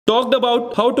talked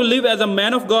about how to live as a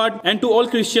man of God and to all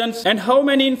Christians, and how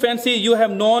many in fancy you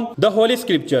have known the Holy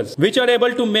Scriptures, which are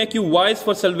able to make you wise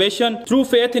for salvation through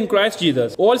faith in Christ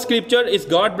Jesus. All Scripture is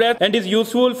God-breathed and is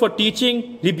useful for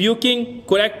teaching, rebuking,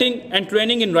 correcting, and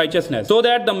training in righteousness, so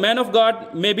that the man of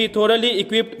God may be thoroughly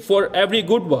equipped for every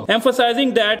good work.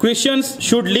 Emphasizing that Christians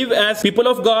should live as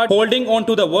people of God, holding on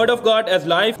to the Word of God as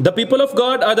life. The people of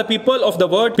God are the people of the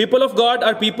Word. People of God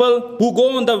are people who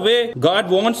go on the way God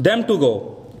wants them to go.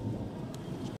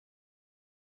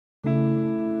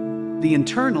 The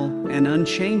eternal and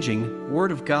unchanging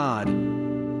Word of God.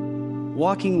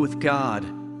 Walking with God.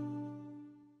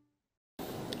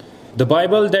 The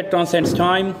Bible that transcends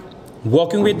time.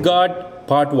 Walking with God,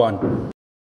 Part 1.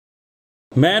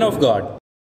 Man of God.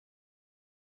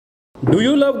 Do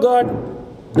you love God?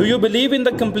 Do you believe in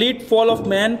the complete fall of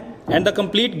man and the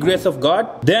complete grace of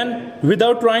God? Then,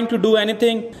 without trying to do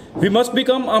anything, we must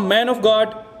become a man of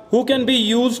God who can be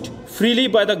used freely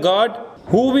by the God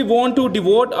who we want to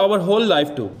devote our whole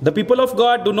life to. The people of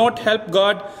God do not help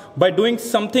God by doing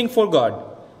something for God,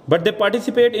 but they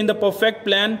participate in the perfect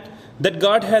plan that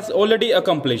God has already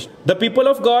accomplished. The people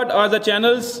of God are the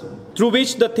channels through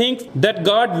which the things that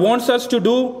God wants us to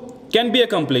do can be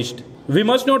accomplished. We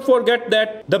must not forget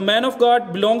that the man of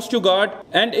God belongs to God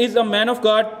and is a man of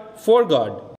God for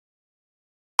God.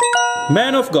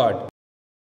 Man of God.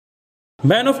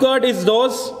 Man of God is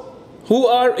those who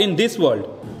are in this world,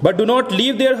 but do not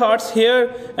leave their hearts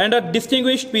here and are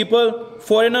distinguished people,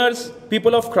 foreigners,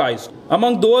 people of Christ.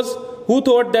 Among those who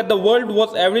thought that the world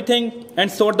was everything and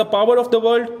sought the power of the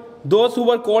world, those who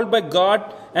were called by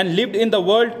God and lived in the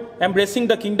world, embracing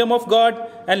the kingdom of God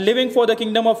and living for the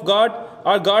kingdom of God,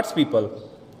 are God's people.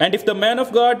 And if the man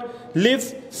of God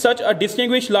lives such a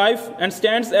distinguished life and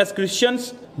stands as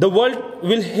Christians, the world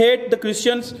will hate the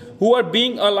Christians who are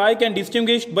being alike and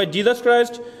distinguished by Jesus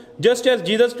Christ, just as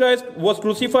Jesus Christ was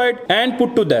crucified and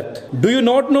put to death. Do you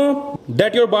not know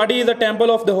that your body is a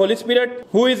temple of the Holy Spirit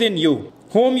who is in you,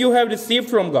 whom you have received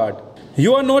from God?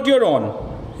 You are not your own.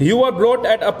 You are bought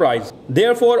at a price.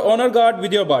 Therefore honor God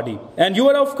with your body. And you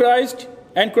are of Christ,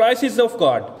 and Christ is of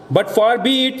God. But far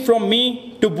be it from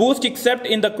me to boast except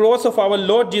in the cross of our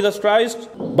Lord Jesus Christ,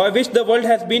 by which the world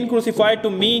has been crucified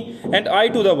to me and I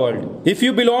to the world. If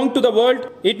you belong to the world,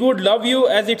 it would love you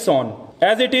as its own.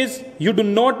 As it is, you do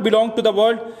not belong to the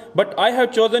world, but I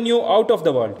have chosen you out of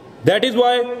the world. That is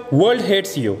why world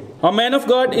hates you. A man of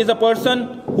God is a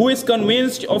person who is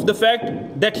convinced of the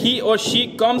fact that he or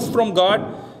she comes from God,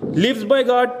 lives by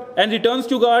God, and returns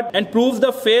to God, and proves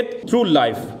the faith through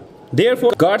life.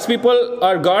 Therefore, God's people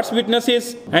are God's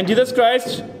witnesses and Jesus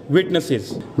Christ's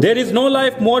witnesses. There is no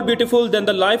life more beautiful than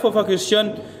the life of a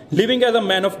Christian living as a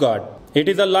man of God. It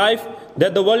is a life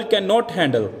that the world cannot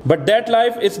handle. But that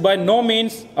life is by no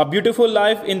means a beautiful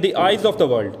life in the eyes of the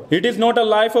world. It is not a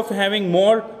life of having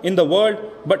more in the world,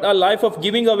 but a life of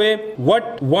giving away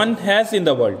what one has in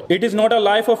the world. It is not a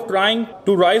life of trying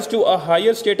to rise to a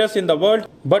higher status in the world,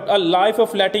 but a life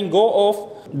of letting go of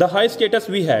the high status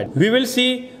we had. We will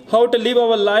see how to live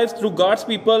our lives through God's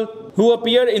people who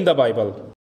appear in the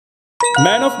Bible.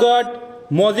 Man of God,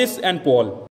 Moses and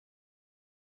Paul.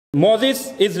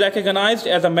 Moses is recognized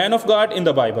as a man of God in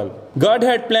the Bible. God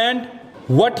had planned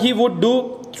what he would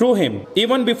do through him,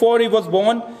 even before he was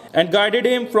born, and guided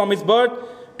him from his birth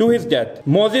to his death.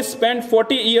 Moses spent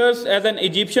 40 years as an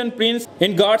Egyptian prince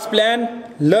in God's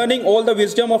plan, learning all the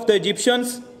wisdom of the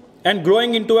Egyptians and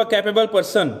growing into a capable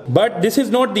person. But this is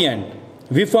not the end.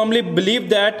 We firmly believe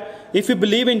that if we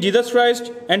believe in Jesus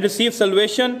Christ and receive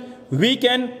salvation, we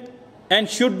can and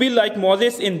should be like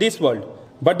Moses in this world.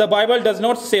 But the Bible does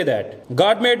not say that.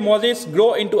 God made Moses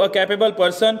grow into a capable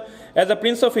person as a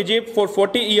prince of Egypt for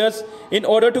 40 years in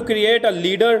order to create a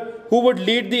leader who would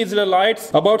lead the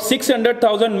Israelites, about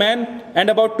 600,000 men and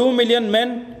about 2 million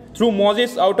men, through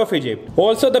Moses out of Egypt.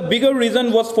 Also, the bigger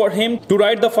reason was for him to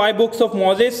write the 5 books of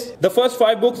Moses, the first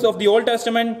 5 books of the Old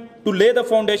Testament, to lay the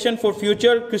foundation for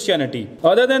future Christianity.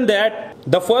 Other than that,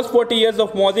 the first 40 years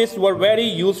of Moses were very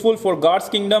useful for God's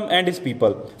kingdom and his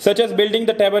people, such as building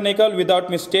the tabernacle without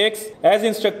mistakes as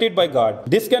instructed by God.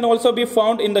 This can also be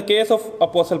found in the case of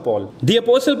Apostle Paul. The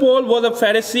Apostle Paul was a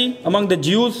Pharisee among the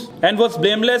Jews and was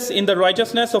blameless in the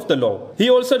righteousness of the law. He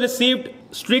also received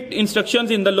strict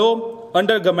instructions in the law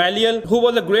under Gamaliel, who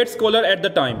was a great scholar at the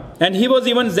time, and he was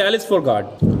even zealous for God.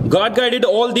 God guided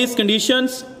all these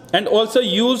conditions and also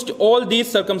used all these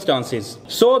circumstances.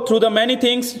 So through the many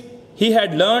things he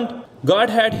had learned, God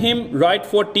had him write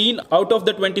 14 out of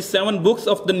the 27 books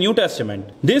of the New Testament.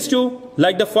 These two,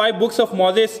 like the 5 books of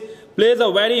Moses, plays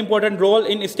a very important role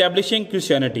in establishing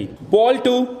Christianity. Paul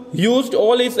too used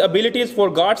all his abilities for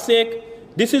God's sake.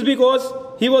 This is because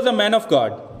he was a man of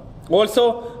God. Also,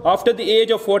 after the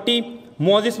age of 40,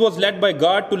 Moses was led by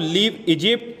God to leave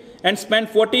Egypt and spent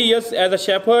 40 years as a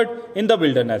shepherd in the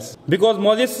wilderness. Because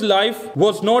Moses' life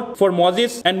was not for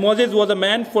Moses, and Moses was a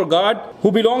man for God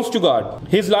who belongs to God.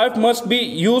 His life must be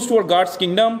used for God's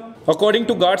kingdom according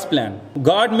to God's plan.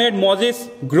 God made Moses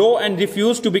grow and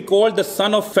refuse to be called the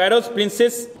son of Pharaoh's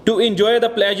princess to enjoy the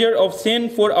pleasure of sin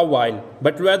for a while,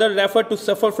 but rather refer to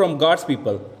suffer from God's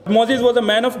people. Moses was a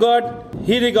man of God.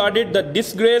 He regarded the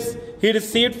disgrace he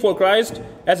received for Christ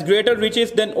as greater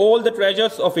riches than all the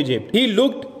treasures of Egypt. He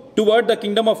looked toward the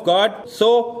kingdom of God.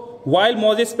 So, while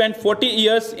Moses spent 40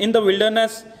 years in the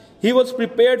wilderness, he was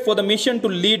prepared for the mission to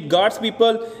lead God's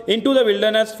people into the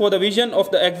wilderness for the vision of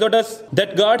the Exodus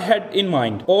that God had in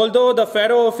mind. Although the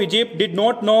Pharaoh of Egypt did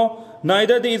not know,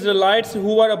 neither the Israelites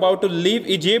who were about to leave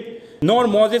Egypt nor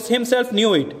Moses himself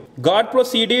knew it. God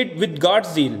proceeded with God's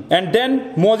zeal, and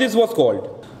then Moses was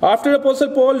called. After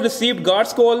Apostle Paul received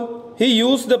God's call, he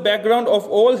used the background of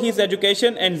all his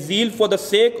education and zeal for the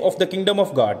sake of the kingdom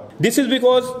of God. This is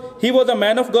because he was a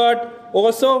man of God.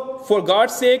 Also, for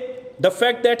God's sake, the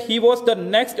fact that he was the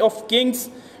next of King's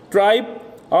tribe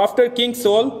after King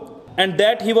Saul, and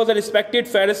that he was a respected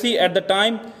Pharisee at the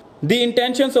time, the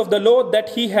intentions of the law that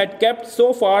he had kept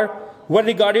so far were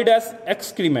regarded as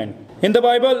excrement. In the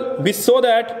Bible, we saw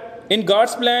that in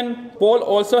God's plan, Paul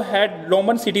also had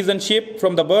Roman citizenship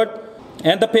from the birth,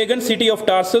 and the pagan city of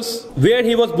Tarsus, where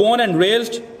he was born and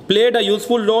raised, played a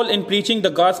useful role in preaching the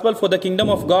gospel for the kingdom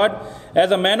of God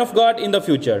as a man of God in the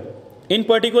future. In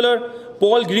particular,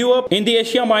 Paul grew up in the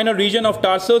Asia Minor region of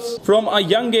Tarsus from a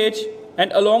young age,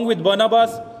 and along with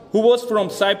Barnabas, who was from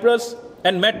Cyprus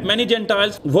and met many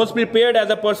Gentiles, was prepared as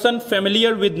a person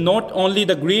familiar with not only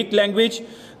the Greek language,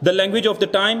 the language of the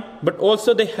time, but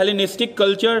also the Hellenistic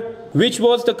culture, which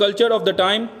was the culture of the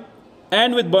time.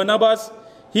 And with Barnabas,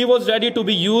 he was ready to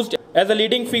be used as a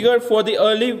leading figure for the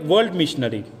early world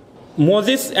missionary.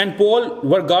 Moses and Paul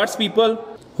were God's people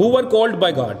who were called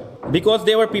by God. Because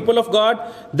they were people of God,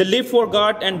 they lived for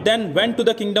God and then went to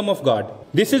the kingdom of God.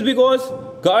 This is because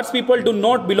God's people do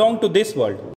not belong to this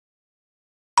world.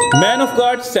 Man of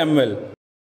God, Samuel.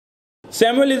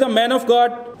 Samuel is a man of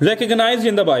God recognized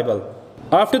in the Bible.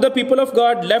 After the people of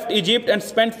God left Egypt and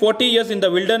spent 40 years in the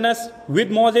wilderness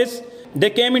with Moses, they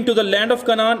came into the land of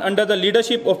Canaan under the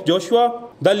leadership of Joshua,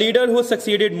 the leader who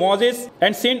succeeded Moses,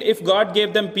 and sinned if God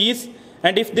gave them peace,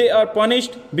 and if they are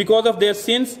punished because of their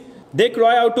sins, they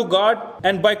cry out to God,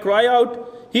 and by cry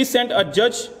out, he sent a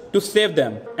judge to save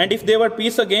them. And if they were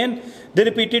peace again, they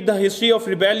repeated the history of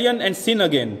rebellion and sin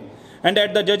again. And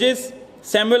at the judges,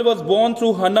 Samuel was born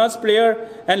through Hannah's prayer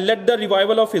and led the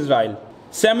revival of Israel.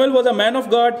 Samuel was a man of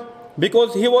God.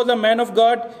 Because he was a man of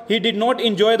God, he did not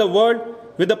enjoy the world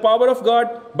with the power of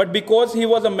God, but because he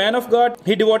was a man of God,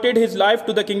 he devoted his life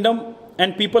to the kingdom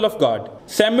and people of God.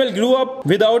 Samuel grew up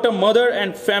without a mother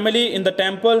and family in the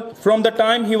temple from the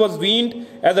time he was weaned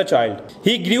as a child.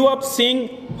 He grew up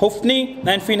seeing Hophni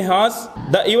and Phinehas,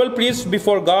 the evil priests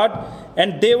before God,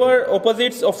 and they were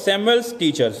opposites of Samuel's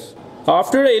teachers.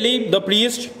 After Eli, the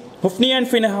priest, Hophni and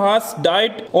Phinehas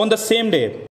died on the same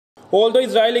day. Although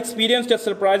Israel experienced a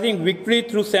surprising victory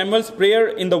through Samuel's prayer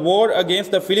in the war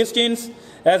against the Philistines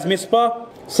as Mizpah,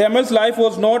 Samuel's life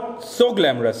was not so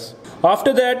glamorous.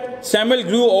 After that, Samuel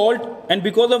grew old, and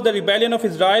because of the rebellion of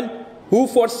Israel, who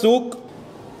forsook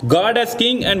God as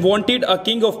king and wanted a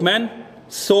king of men,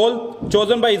 Saul,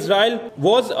 chosen by Israel,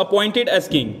 was appointed as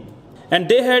king. And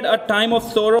they had a time of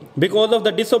sorrow because of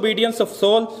the disobedience of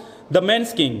Saul, the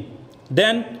man's king.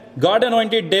 Then God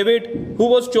anointed David, who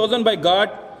was chosen by God,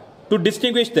 to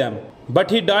distinguish them. But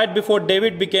he died before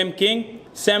David became king.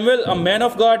 Samuel, a man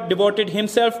of God, devoted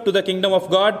himself to the kingdom of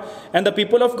God and the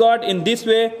people of God in this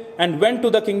way and went to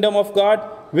the kingdom of God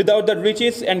without the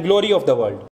riches and glory of the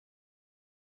world.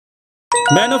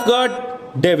 Man of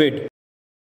God, David.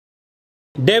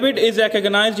 David is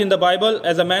recognized in the Bible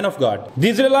as a man of God. The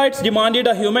Israelites demanded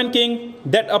a human king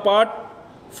that apart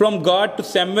from God to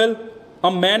Samuel,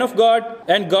 a man of God,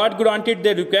 and God granted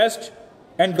their request.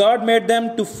 And God made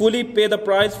them to fully pay the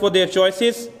price for their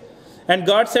choices. And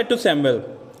God said to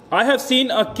Samuel, I have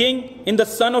seen a king in the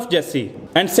son of Jesse.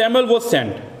 And Samuel was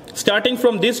sent. Starting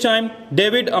from this time,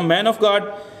 David, a man of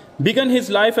God, began his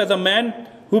life as a man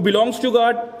who belongs to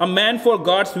God, a man for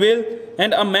God's will,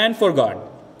 and a man for God.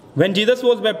 When Jesus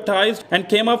was baptized and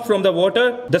came up from the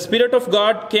water, the Spirit of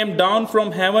God came down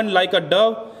from heaven like a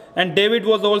dove, and David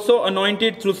was also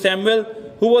anointed through Samuel,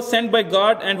 who was sent by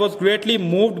God and was greatly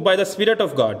moved by the Spirit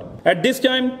of God. At this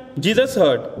time, Jesus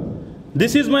heard,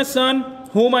 This is my son,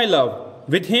 whom I love.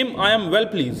 With him I am well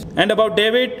pleased. And about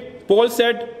David, Paul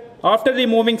said, After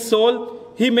removing Saul,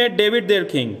 he made David their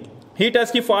king. He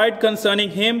testified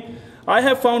concerning him, I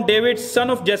have found David, son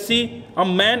of Jesse, a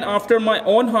man after my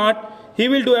own heart. He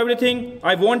will do everything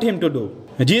I want him to do.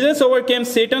 Jesus overcame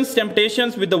Satan's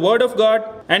temptations with the word of God,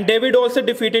 and David also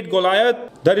defeated Goliath,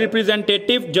 the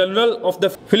representative general of the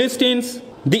Philistines,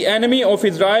 the enemy of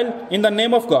Israel, in the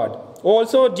name of God.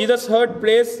 Also, Jesus heard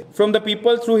praise from the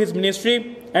people through his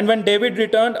ministry, and when David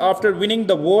returned after winning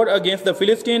the war against the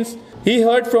Philistines, he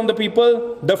heard from the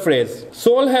people the phrase,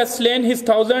 Saul has slain his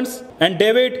thousands, and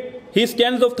David his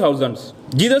tens of thousands.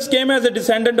 Jesus came as a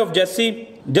descendant of Jesse,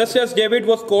 just as David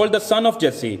was called the son of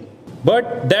Jesse.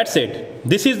 But that's it.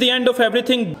 This is the end of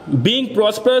everything being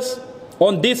prosperous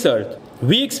on this earth.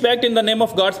 We expect in the name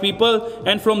of God's people,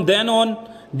 and from then on,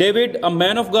 David, a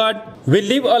man of God, will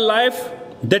live a life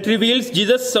that reveals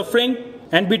Jesus' suffering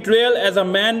and betrayal as a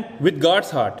man with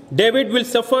God's heart. David will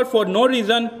suffer for no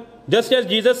reason, just as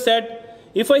Jesus said,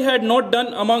 if I had not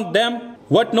done among them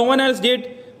what no one else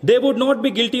did, they would not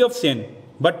be guilty of sin.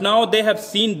 But now they have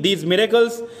seen these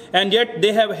miracles, and yet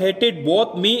they have hated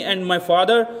both me and my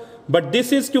Father. But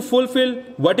this is to fulfill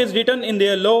what is written in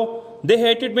their law, they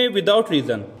hated me without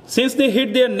reason. Since they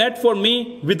hid their net for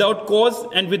me without cause,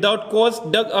 and without cause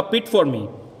dug a pit for me.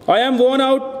 I am worn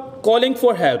out, calling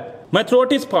for help. My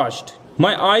throat is parched.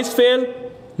 My eyes fail,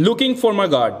 looking for my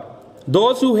God.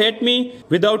 Those who hate me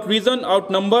without reason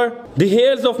outnumber the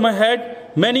hairs of my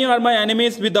head. Many are my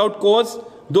enemies without cause.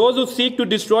 Those who seek to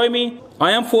destroy me,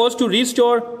 I am forced to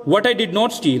restore what I did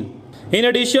not steal. In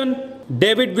addition,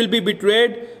 David will be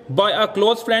betrayed by a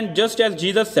close friend, just as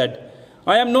Jesus said,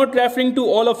 I am not referring to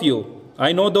all of you.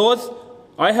 I know those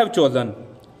I have chosen.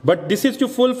 But this is to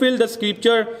fulfill the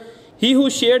scripture, he who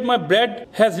shared my bread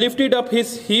has lifted up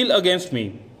his heel against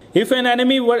me. If an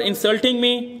enemy were insulting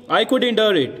me, I could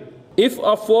endure it. If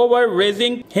a foe were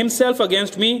raising himself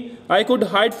against me, I could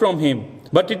hide from him.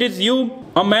 But it is you,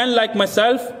 a man like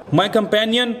myself, my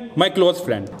companion, my close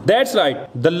friend. That's right.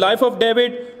 The life of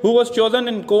David, who was chosen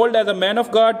and called as a man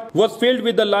of God, was filled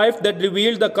with the life that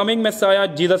revealed the coming Messiah,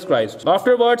 Jesus Christ.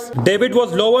 Afterwards, David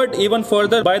was lowered even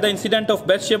further by the incident of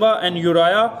Bathsheba and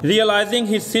Uriah, realizing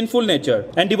his sinful nature,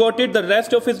 and devoted the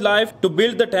rest of his life to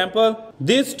build the temple.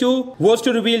 This too was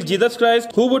to reveal Jesus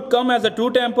Christ, who would come as a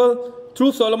true temple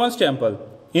through Solomon's temple.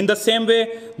 In the same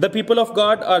way, the people of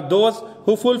God are those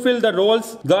who fulfill the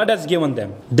roles God has given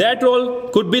them. That role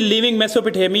could be leaving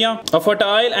Mesopotamia, a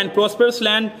fertile and prosperous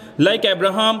land like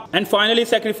Abraham, and finally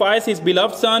sacrifice his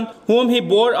beloved son, whom he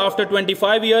bore after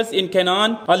 25 years in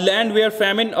Canaan, a land where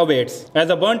famine awaits. As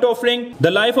a burnt offering,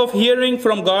 the life of hearing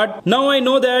from God. Now I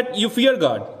know that you fear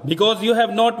God, because you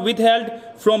have not withheld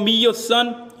from me your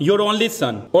son, your only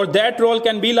son. Or that role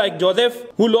can be like Joseph,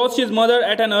 who lost his mother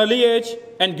at an early age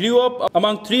and grew up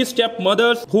among 3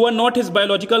 stepmothers who were not his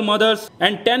biological mothers,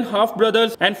 and 10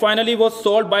 half-brothers, and finally was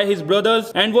sold by his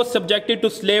brothers and was subjected to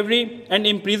slavery and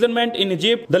imprisonment in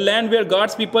Egypt, the land where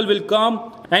God's people will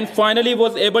come, and finally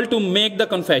was able to make the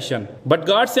confession, but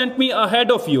God sent me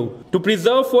ahead of you to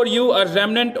preserve for you a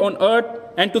remnant on earth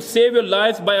and to save your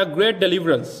lives by a great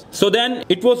deliverance. So then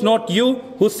it was not you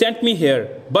who sent me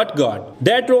here, but God.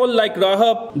 That role, like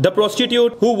Rahab, the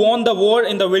prostitute who won the war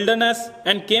in the wilderness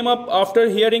and came up after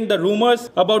hearing the rumors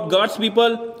about God's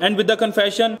people and with the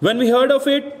confession, when we heard of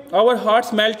it, our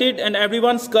hearts melted and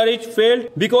everyone's courage failed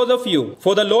because of you.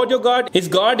 For the Lord your God is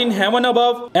God in heaven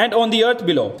above and on the earth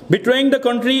below. Betraying the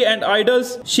country and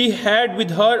idols she had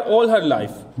with her all her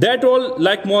life. That role,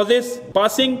 like Moses,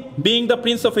 passing, being the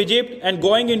prince of Egypt and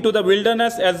going into the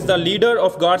wilderness as the leader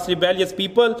of God's rebellious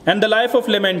people, and the life of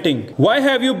lamenting. Why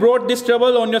have you brought this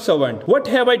trouble on your servant? What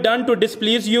have I done to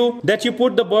displease you, that you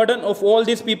put the burden of all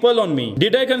these people on me?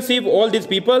 Did I conceive all these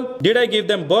people? Did I give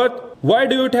them birth? Why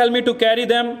do you tell me to carry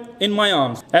them in my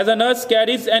arms, as a nurse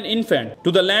carries an infant,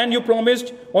 to the land you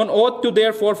promised on oath to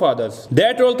their forefathers?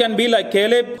 That role can be like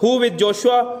Caleb, who with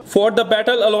Joshua fought the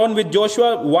battle alone with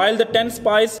Joshua, while the 10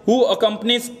 spies who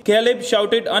accompanies Caleb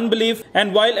shouted unbelief,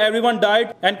 and while everyone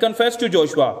died and confessed to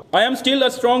Joshua. I am still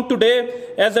as strong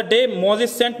today as the day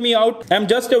Moses sent me out. I am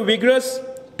just as vigorous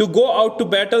to go out to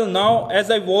battle now as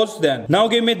I was then. Now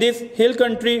give me this hill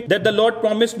country that the Lord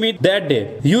promised me that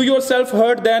day. You yourself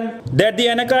heard then that the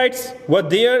Anakites were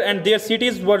there and their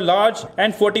cities were large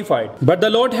and fortified. But the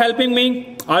Lord helping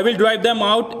me, I will drive them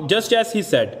out just as he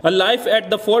said. A life at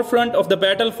the forefront of the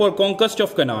battle for conquest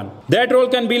of Canaan. That role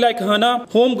can be like Hannah,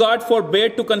 whom God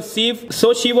forbade to conceive,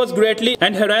 so she was greatly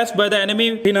and harassed by the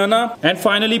enemy Peninnah, and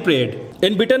finally prayed.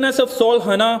 In bitterness of soul,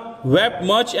 Hannah wept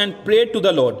much and prayed to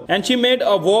the Lord. And she made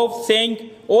a vow,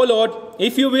 saying, O Lord,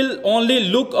 if you will only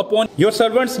look upon your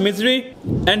servant's misery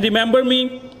and remember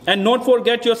me, and not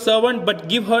forget your servant, but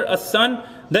give her a son,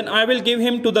 then I will give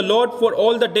him to the Lord for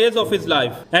all the days of his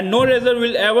life, and no razor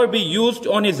will ever be used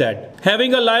on his head.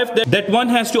 Having a life that one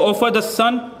has to offer the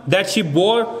son that she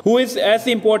bore, who is as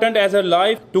important as her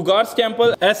life, to God's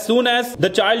temple as soon as the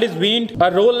child is weaned.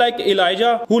 A role like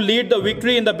Elijah, who led the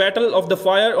victory in the battle of the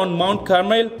fire on Mount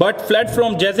Carmel, but fled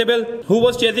from Jezebel, who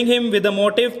was chasing him with the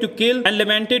motive to kill, and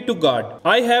lamented to God,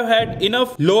 I have had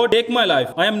enough, Lord, take my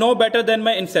life. I am no better than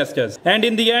my ancestors. And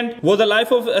in the end was a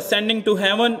life of ascending to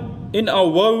heaven in a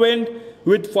whirlwind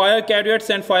with fire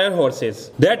chariots and fire horses.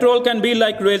 That role can be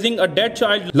like raising a dead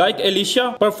child, like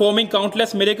Elisha, performing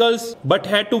countless miracles, but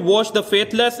had to watch the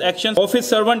faithless actions of his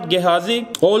servant Gehazi,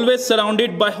 always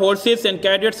surrounded by horses and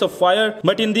chariots of fire,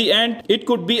 but in the end, it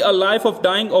could be a life of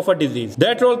dying of a disease.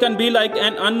 That role can be like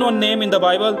an unknown name in the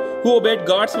Bible, who obeyed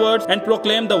God's words and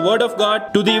proclaimed the word of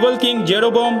God to the evil king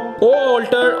Jeroboam. O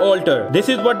altar, altar, this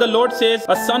is what the Lord says,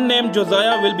 a son named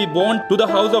Josiah will be born to the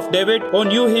house of David. On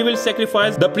you he will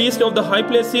sacrifice the priest of the high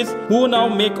places who now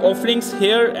make offerings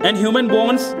here, and human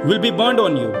bones will be burned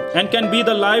on you, and can be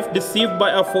the life deceived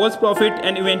by a false prophet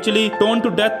and eventually torn to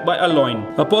death by a loin.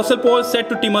 Apostle Paul said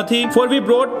to Timothy, for we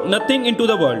brought nothing into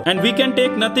the world, and we can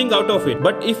take nothing out of it.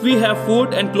 But if we have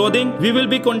food and clothing, we will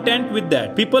be content with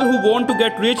that. People who want to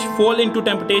get rich fall into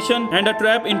temptation and a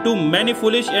trap into many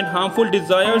foolish and harmful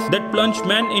desires that plunge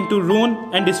men into ruin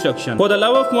and destruction. For the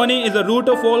love of money is the root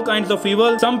of all kinds of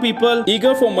evil. Some people,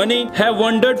 eager for money, have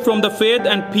wandered from the faith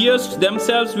and pierced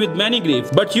themselves with many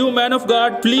griefs. But you, man of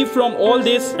God, flee from all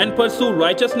this and pursue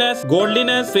righteousness,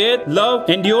 godliness, faith, love,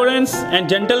 endurance, and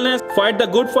gentleness. Fight the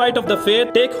good fight of the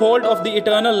faith. Take hold of the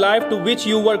eternal life to which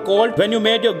you were called when you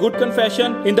made your good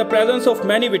confession in the presence of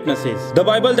many witnesses. The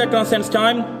Bible that transcends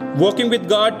time, walking with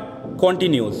God,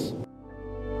 continues.